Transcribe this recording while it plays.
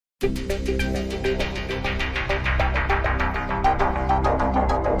Today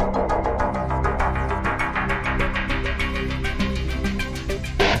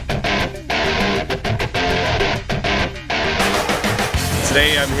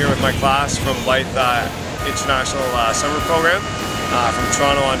I'm here with my class from Blythe International Summer Program from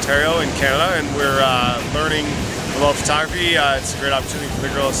Toronto, Ontario in Canada, and we're learning about photography. It's a great opportunity for the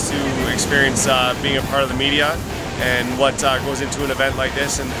girls to experience being a part of the media and what goes into an event like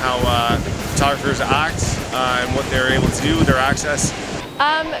this and how photographers act and what they're able to do with their access.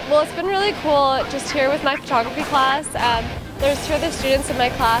 Well, it's been really cool just here with my photography class. There's 2 other students in my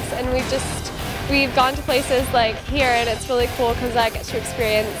class, and we've gone to places like here, and it's really cool because I get to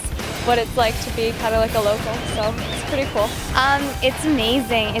experience what it's like to be kind of like a local, so it's pretty cool. It's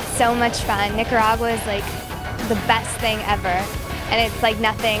amazing. It's so much fun. Nicaragua is like the best thing ever, and it's like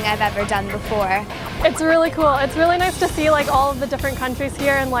nothing I've ever done before. It's really cool. It's really nice to see like all of the different countries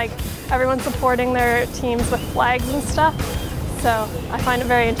here and like everyone supporting their teams with flags and stuff, so I find it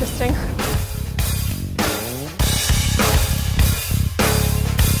very interesting.